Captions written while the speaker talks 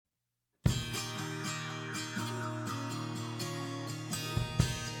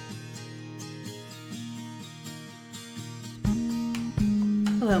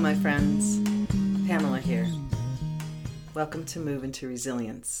Hello, my friends. Pamela here. Welcome to Move into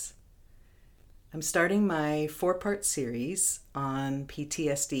Resilience. I'm starting my 4-part series on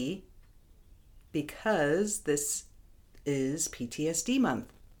PTSD because this is PTSD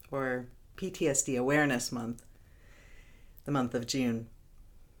month, or PTSD Awareness Month, the month of June.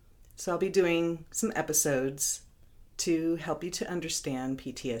 So I'll be doing some episodes to help you to understand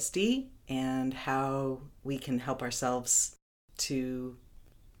PTSD and how we can help ourselves to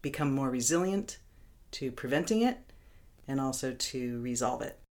become more resilient to preventing it and also to resolve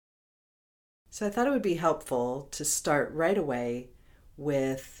it. So I thought it would be helpful to start right away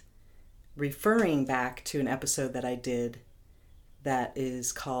with referring back to an episode that I did that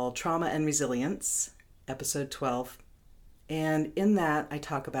is called Trauma and Resilience, episode 12. And in that, I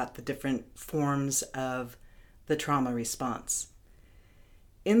talk about the different forms of the trauma response.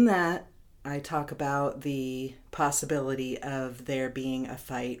 In that, I talk about the possibility of there being a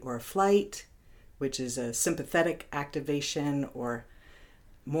fight or a flight, which is a sympathetic activation or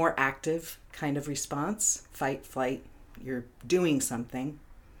more active kind of response. Fight, flight, you're doing something.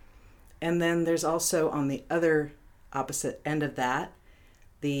 And then there's also on the other opposite end of that,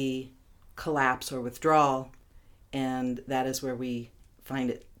 the collapse or withdrawal, and that is where we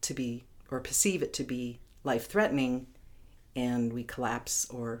find it to be or perceive it to be life-threatening, and we collapse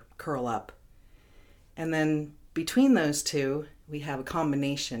or curl up. And then between those two, we have a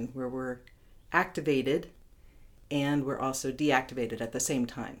combination where we're activated and we're also deactivated at the same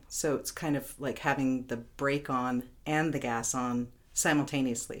time. So it's kind of like having the brake on and the gas on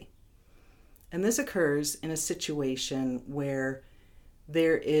simultaneously. And this occurs in a situation where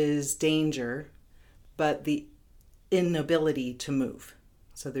there is danger, but the inability to move.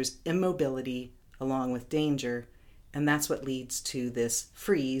 So there's immobility along with danger, and that's what leads to this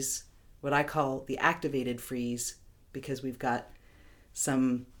freeze, what I call the activated freeze, because we've got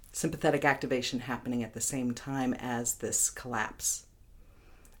some sympathetic activation happening at the same time as this collapse.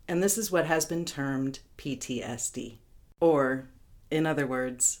 And this is what has been termed PTSD, or in other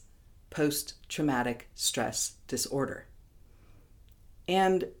words, post-traumatic stress disorder.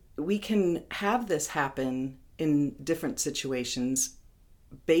 And we can have this happen in different situations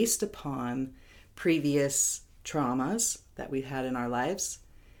based upon previous traumas that we've had in our lives,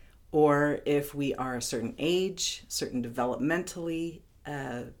 or if we are a certain age, certain developmentally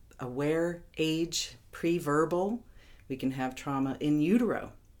aware age, pre-verbal, we can have trauma in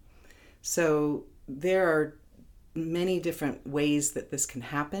utero. So there are many different ways that this can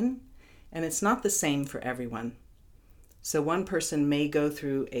happen, and it's not the same for everyone. So one person may go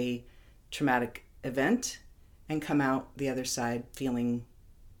through a traumatic event and come out the other side feeling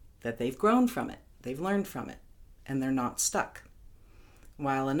that they've grown from it, they've learned from it, and they're not stuck.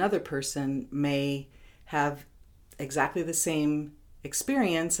 While another person may have exactly the same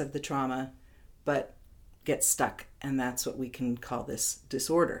experience of the trauma, but get stuck, and that's what we can call this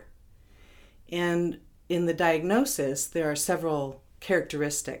disorder. And in the diagnosis, there are several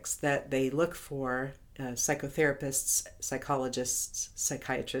characteristics that they look for, psychotherapists, psychologists,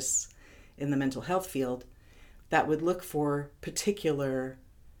 psychiatrists in the mental health field, that would look for particular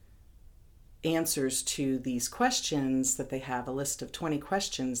answers to these questions that they have, a list of 20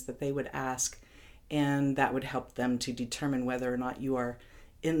 questions that they would ask, and that would help them to determine whether or not you are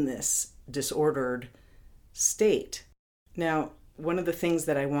in this disordered state. Now, one of the things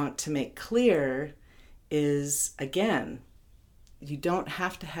that I want to make clear is, again, you don't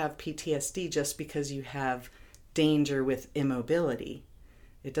have to have PTSD just because you have danger with immobility.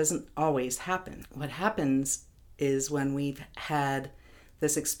 It doesn't always happen. What happens is when we've had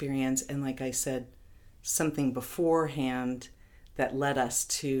this experience, and like I said, something beforehand that led us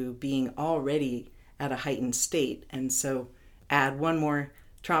to being already at a heightened state. And so add one more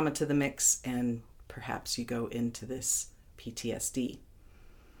trauma to the mix, and perhaps you go into this PTSD.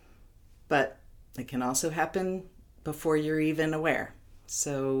 But it can also happen before you're even aware.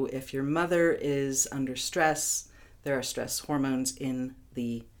 So if your mother is under stress, there are stress hormones in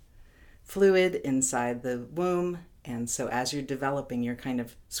the fluid inside the womb. And so as you're developing, you're kind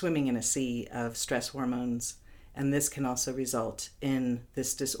of swimming in a sea of stress hormones. And this can also result in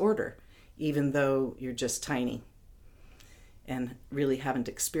this disorder, even though you're just tiny and really haven't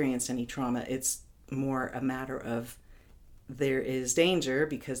experienced any trauma. It's more a matter of there is danger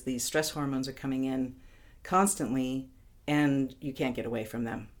because these stress hormones are coming in constantly and you can't get away from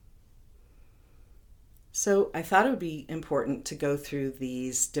them. So I thought it would be important to go through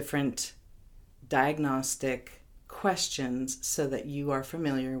these different diagnostic questions so that you are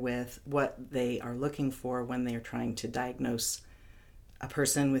familiar with what they are looking for when they are trying to diagnose a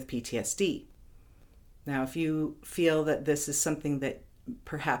person with PTSD. Now, if you feel that this is something that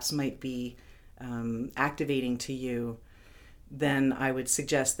perhaps might be activating to you, then I would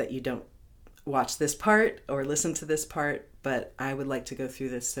suggest that you don't watch this part or listen to this part, but I would like to go through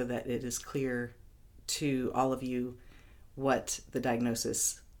this so that it is clear to all of you what the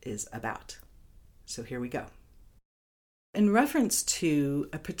diagnosis is about. So here we go. In reference to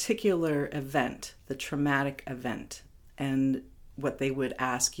a particular event, the traumatic event, and what they would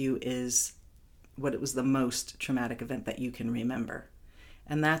ask you is what it was the most traumatic event that you can remember.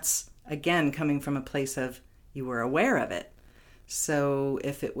 And that's, again, coming from a place of you were aware of it. So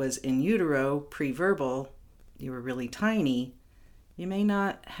if it was in utero, pre-verbal, you were really tiny, you may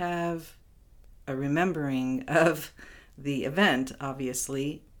not have a remembering of the event,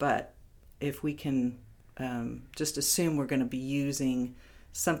 obviously, but if we can just assume we're going to be using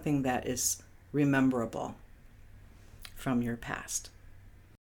something that is rememberable from your past.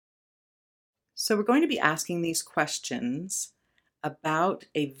 So we're going to be asking these questions about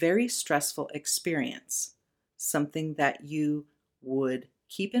a very stressful experience, something that you would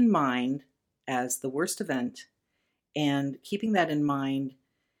keep in mind as the worst event, and keeping that in mind,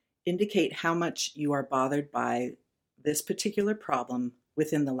 indicate how much you are bothered by this particular problem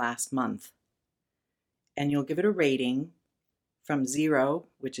within the last month. And you'll give it a rating from 0,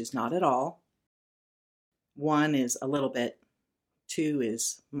 which is not at all, 1 is a little bit, 2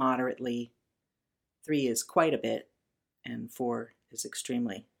 is moderately, 3 is quite a bit, and 4 is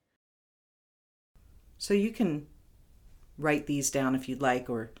extremely. So you can write these down if you'd like,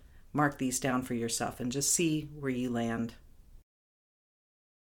 or mark these down for yourself and just see where you land.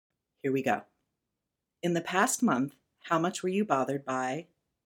 Here we go. In the past month, how much were you bothered by?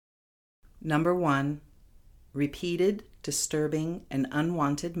 Number 1, repeated, disturbing, and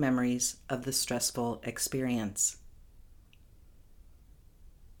unwanted memories of the stressful experience.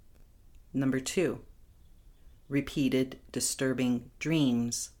 Number 2, repeated, disturbing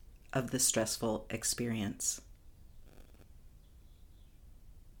dreams of the stressful experience.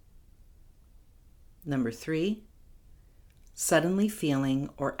 Number 3, suddenly feeling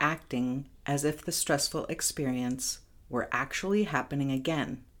or acting as if the stressful experience were actually happening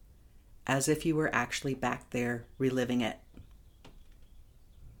again, as if you were actually back there reliving it.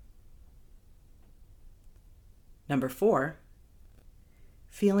 Number 4,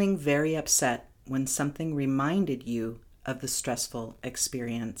 feeling very upset when something reminded you of the stressful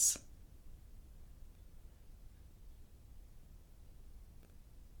experience.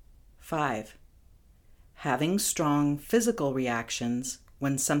 Five, having strong physical reactions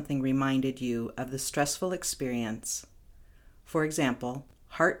when something reminded you of the stressful experience. For example,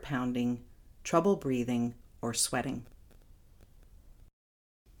 heart pounding, trouble breathing, or sweating.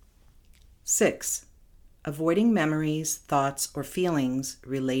 6, avoiding memories, thoughts, or feelings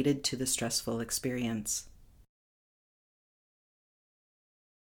related to the stressful experience.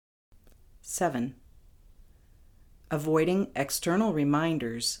 7, avoiding external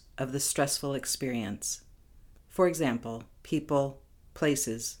reminders of the stressful experience. For example, people,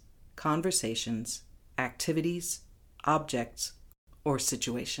 places, conversations, activities, objects, or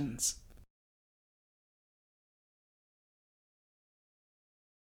situations.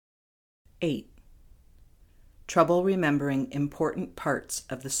 8, trouble remembering important parts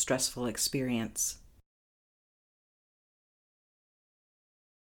of the stressful experience.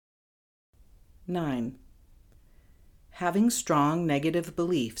 9, having strong negative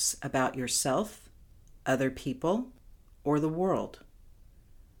beliefs about yourself, other people, or the world.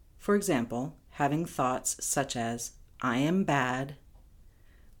 For example, having thoughts such as, I am bad,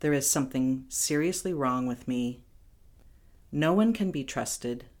 there is something seriously wrong with me, no one can be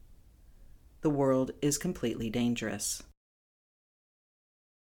trusted, the world is completely dangerous.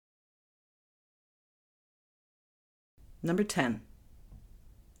 Number 10,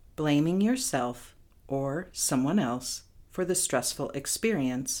 blaming yourself or someone else for the stressful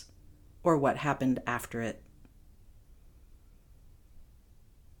experience or what happened after it.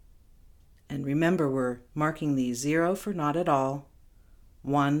 And remember, we're marking these 0 for not at all,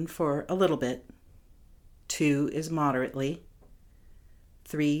 1 for a little bit, 2 is moderately,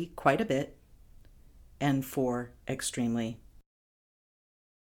 3 quite a bit, and 4 extremely.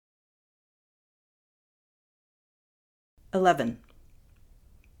 11,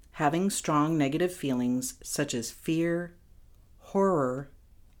 having strong negative feelings such as fear, horror,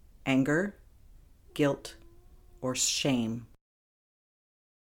 anger, guilt, or shame.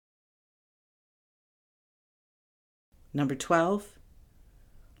 Number 12,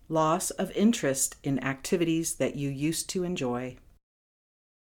 loss of interest in activities that you used to enjoy.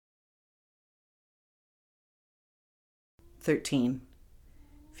 13,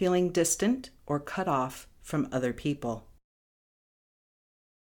 feeling distant or cut off from other people.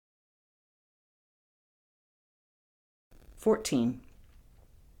 14.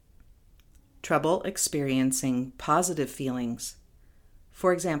 Trouble experiencing positive feelings.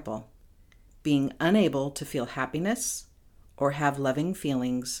 For example, being unable to feel happiness or have loving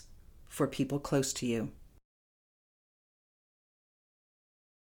feelings for people close to you.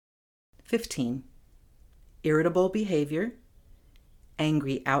 15. Irritable behavior,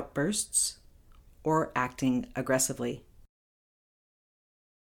 angry outbursts, or acting aggressively.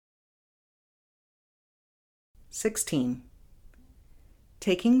 16.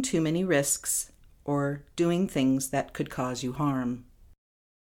 Taking too many risks or doing things that could cause you harm.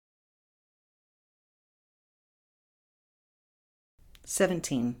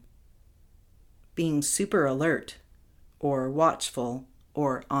 17. Being super alert or watchful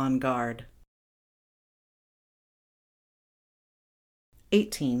or on guard.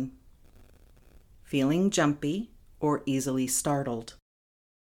 18. Feeling jumpy or easily startled.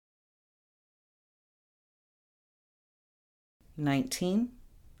 19.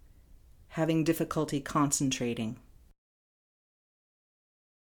 Having difficulty concentrating.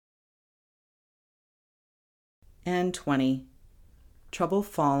 20. Trouble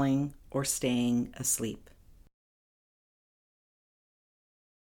falling or staying asleep.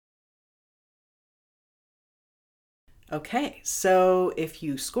 Okay, so if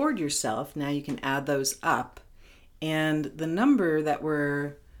you scored yourself, now you can add those up. And the number that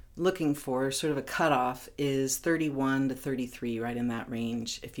we're looking for, sort of a cutoff, is 31 to 33, right in that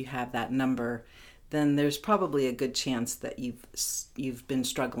range. If you have that number, then there's probably a good chance that you've been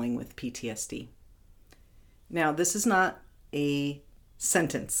struggling with PTSD. Now, this is not a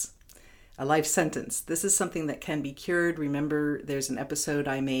sentence, a life sentence. This is something that can be cured. Remember, there's an episode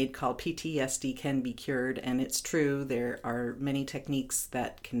I made called PTSD Can Be Cured, and it's true. There are many techniques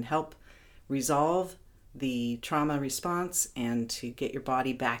that can help resolve the trauma response and to get your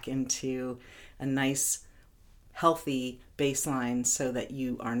body back into a nice, healthy baseline so that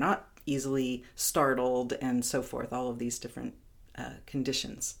you are not easily startled and so forth, all of these different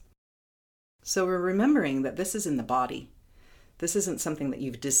conditions. So we're remembering that this is in the body. This isn't something that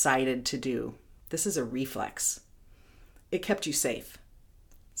you've decided to do. This is a reflex. It kept you safe.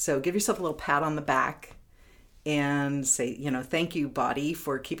 So give yourself a little pat on the back and say, thank you, body,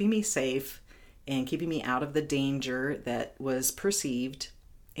 for keeping me safe and keeping me out of the danger that was perceived.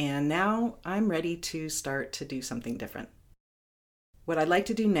 And now I'm ready to start to do something different. What I'd like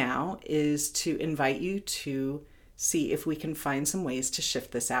to do now is to invite you to see if we can find some ways to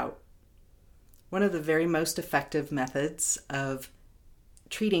shift this out. One of the very most effective methods of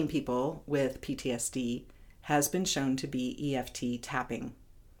treating people with PTSD has been shown to be EFT tapping.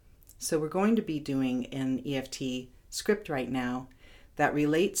 So we're going to be doing an EFT script right now that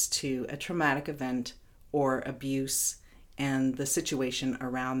relates to a traumatic event or abuse and the situation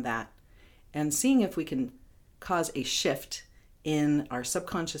around that, and seeing if we can cause a shift in our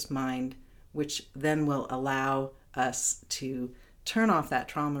subconscious mind, which then will allow us to turn off that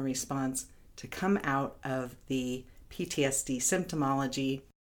trauma response, to come out of the PTSD symptomology,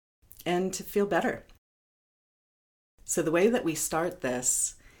 and to feel better. So the way that we start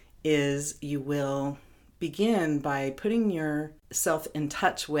this is you will begin by putting yourself in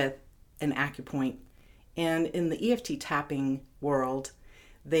touch with an acupoint. And in the EFT tapping world,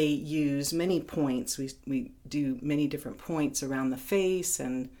 they use many points. We do many different points around the face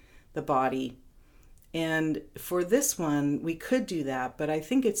and the body. And for this one, we could do that, but I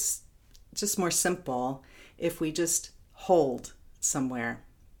think it's just more simple if we just hold somewhere.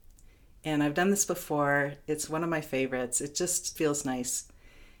 And I've done this before. It's one of my favorites. It just feels nice.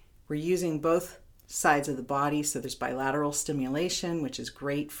 We're using both sides of the body, so there's bilateral stimulation, which is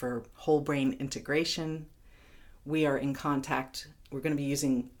great for whole brain integration. We are in contact. We're going to be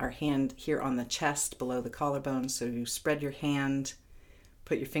using our hand here on the chest below the collarbone. So you spread your hand,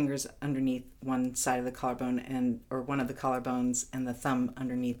 put your fingers underneath one side of the collarbone or one of the collarbones, and the thumb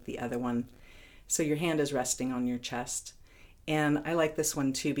underneath the other one. So your hand is resting on your chest. And I like this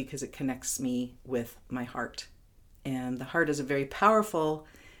one too because it connects me with my heart. And the heart is a very powerful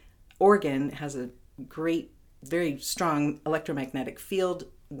organ. It has a great, very strong electromagnetic field,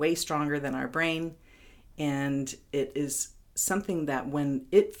 way stronger than our brain. And it is something that when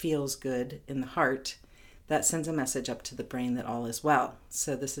it feels good in the heart, that sends a message up to the brain that all is well.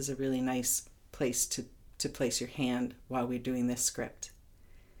 So this is a really nice place to place your hand while we're doing this script.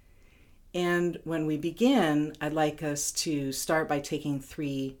 And when we begin, I'd like us to start by taking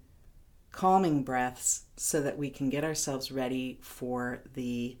 3 calming breaths so that we can get ourselves ready for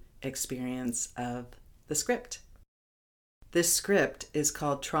the experience of the script. This script is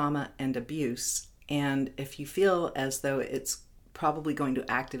called Trauma and Abuse, and if you feel as though it's probably going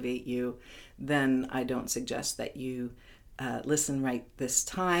to activate you, then I don't suggest that you listen right this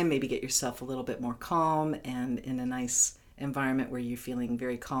time. Maybe get yourself a little bit more calm and in a nice environment where you're feeling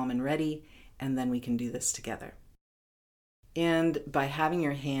very calm and ready, and then we can do this together. And by having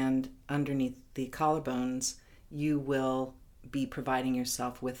your hand underneath the collarbones, you will be providing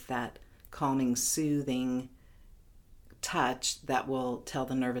yourself with that calming, soothing touch that will tell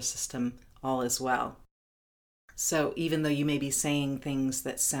the nervous system all is well. So even though you may be saying things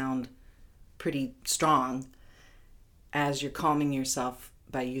that sound pretty strong, as you're calming yourself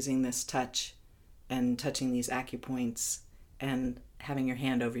by using this touch and touching these acupoints and having your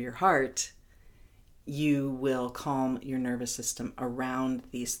hand over your heart, you will calm your nervous system around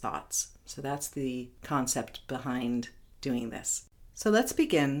these thoughts. So that's the concept behind doing this. So let's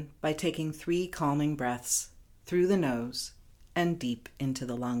begin by taking 3 calming breaths through the nose and deep into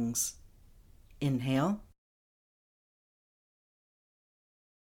the lungs. Inhale.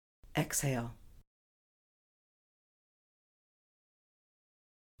 Exhale.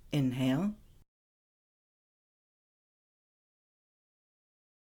 Inhale.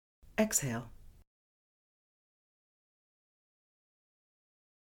 Exhale.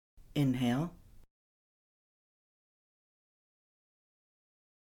 Inhale.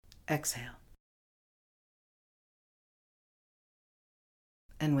 Exhale.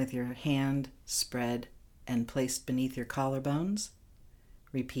 And with your hand spread and placed beneath your collarbones,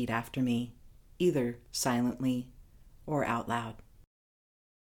 repeat after me, either silently or out loud.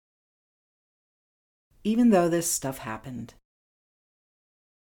 Even though this stuff happened,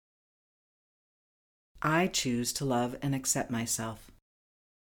 I choose to love and accept myself.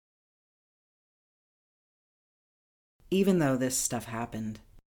 Even though this stuff happened,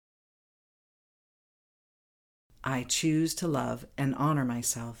 I choose to love and honor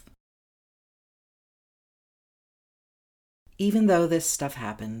myself. Even though this stuff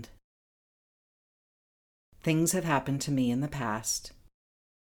happened, things have happened to me in the past.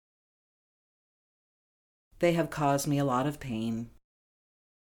 They have caused me a lot of pain,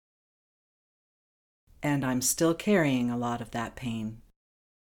 and I'm still carrying a lot of that pain.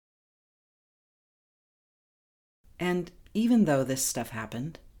 And even though this stuff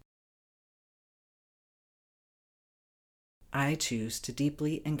happened, I choose to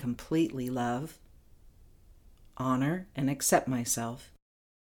deeply and completely love, honor, and accept myself,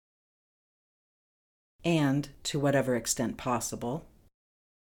 and to whatever extent possible,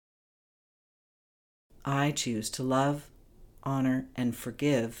 I choose to love, honor, and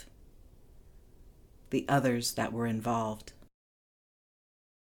forgive the others that were involved.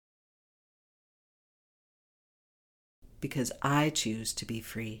 Because I choose to be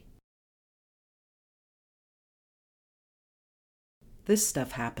free. This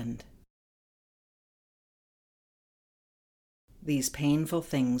stuff happened. These painful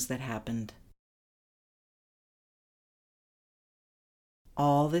things that happened.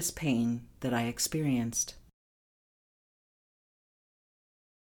 All this pain that I experienced.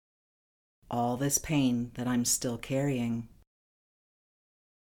 All this pain that I'm still carrying.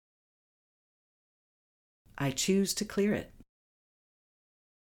 I choose to clear it.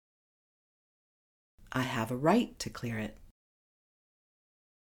 I have a right to clear it.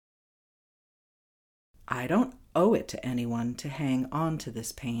 I don't owe it to anyone to hang on to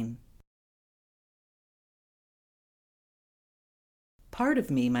this pain. Part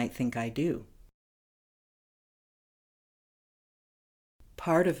of me might think I do.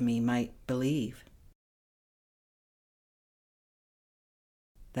 Part of me might believe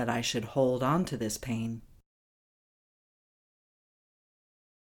that I should hold on to this pain,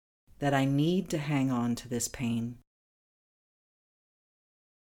 that I need to hang on to this pain,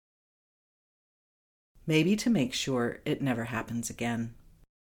 maybe to make sure it never happens again.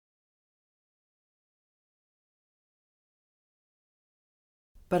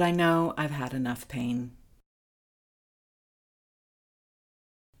 But I know I've had enough pain,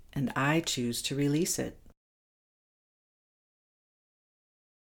 and I choose to release it.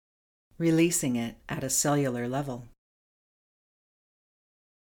 Releasing it at a cellular level.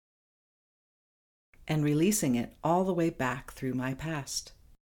 And releasing it all the way back through my past.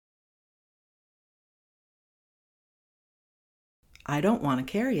 I don't want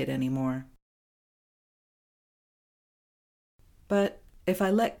to carry it anymore. But if I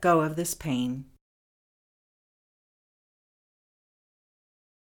let go of this pain,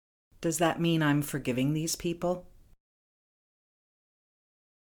 does that mean I'm forgiving these people?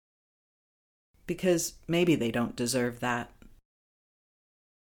 Because maybe they don't deserve that.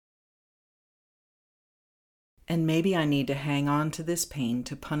 And maybe I need to hang on to this pain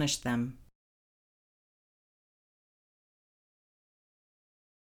to punish them.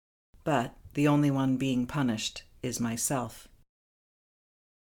 But the only one being punished is myself.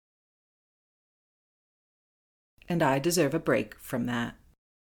 And I deserve a break from that.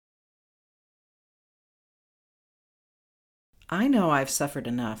 I know I've suffered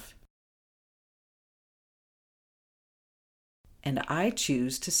enough. And I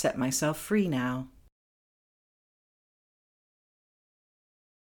choose to set myself free now.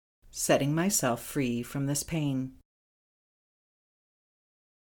 Setting myself free from this pain.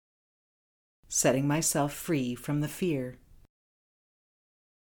 Setting myself free from the fear.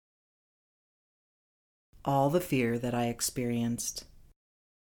 All the fear that I experienced.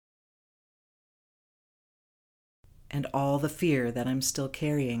 And all the fear that I'm still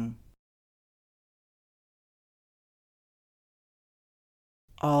carrying.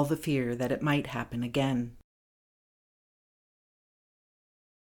 All the fear that it might happen again.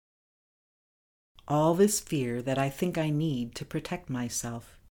 All this fear that I think I need to protect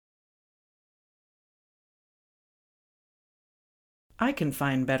myself. I can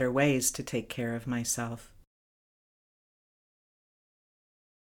find better ways to take care of myself.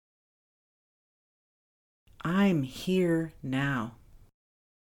 I'm here now.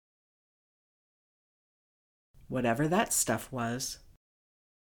 Whatever that stuff was,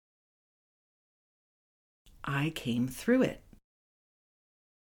 I came through it.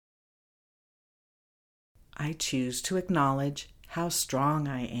 I choose to acknowledge how strong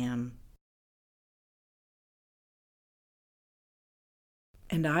I am.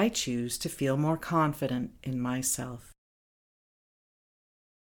 And I choose to feel more confident in myself.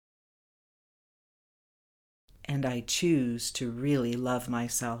 And I choose to really love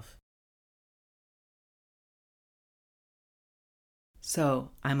myself. So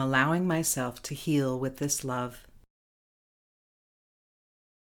I'm allowing myself to heal with this love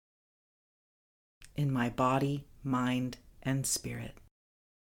in my body, mind, and spirit.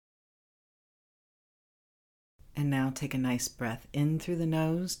 And now take a nice breath in through the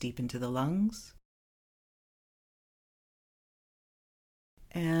nose, deep into the lungs.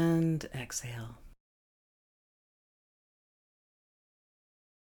 And exhale.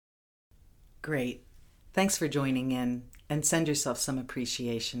 Great. Thanks for joining in, and send yourself some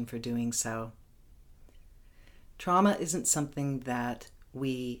appreciation for doing so. Trauma isn't something that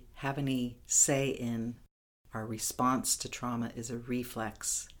we have any say in. Our response to trauma is a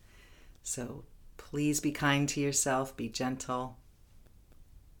reflex. So please be kind to yourself, be gentle.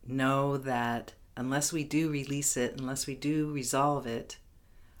 Know that unless we do release it, unless we do resolve it,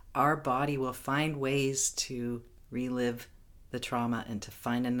 our body will find ways to relive the trauma and to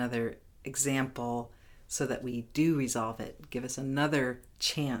find another example so that we do resolve it. Give us another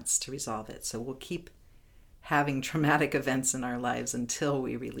chance to resolve it. So we'll keep having traumatic events in our lives until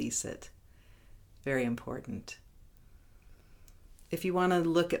we release it. Very important. If you want to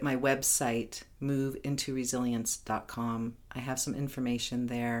look at my website, moveintoresilience.com, I have some information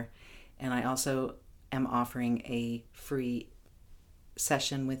there, and I also am offering a free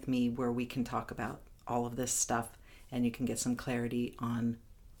session with me where we can talk about all of this stuff and you can get some clarity on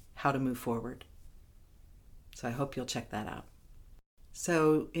how to move forward. So I hope you'll check that out.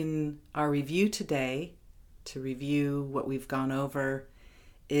 So in our review today, to review what we've gone over,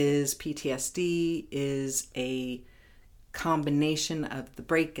 is PTSD is a combination of the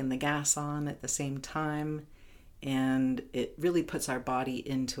brake and the gas on at the same time, and it really puts our body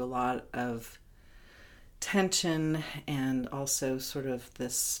into a lot of tension and also sort of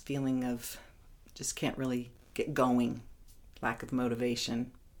this feeling of just can't really get going, lack of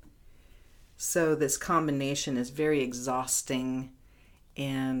motivation. So this combination is very exhausting,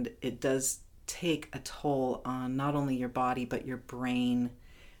 and it does take a toll on not only your body but your brain.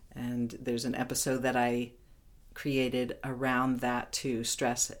 And there's an episode that I created around that too,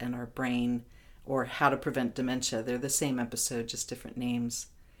 stress and our brain, or how to prevent dementia. They're the same episode, just different names.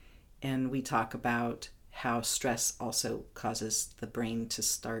 And we talk about how stress also causes the brain to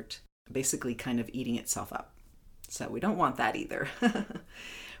start basically kind of eating itself up. So we don't want that either.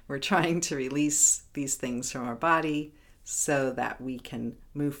 We're trying to release these things from our body so that we can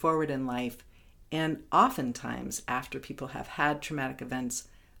move forward in life. And oftentimes, after people have had traumatic events,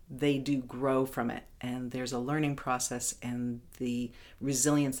 they do grow from it. And there's a learning process, and the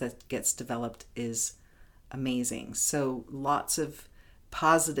resilience that gets developed is amazing. So lots of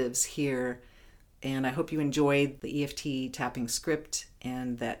positives here. And I hope you enjoyed the EFT tapping script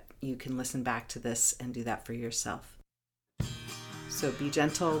and that you can listen back to this and do that for yourself. So be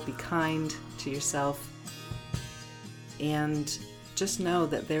gentle, be kind to yourself, and just know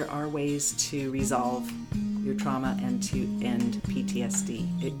that there are ways to resolve your trauma and to end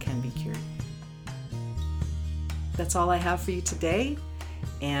PTSD. It can be cured. That's all I have for you today,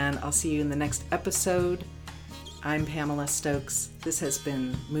 and I'll see you in the next episode. I'm Pamela Stokes. This has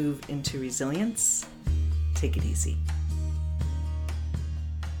been Move into Resilience. Take it easy.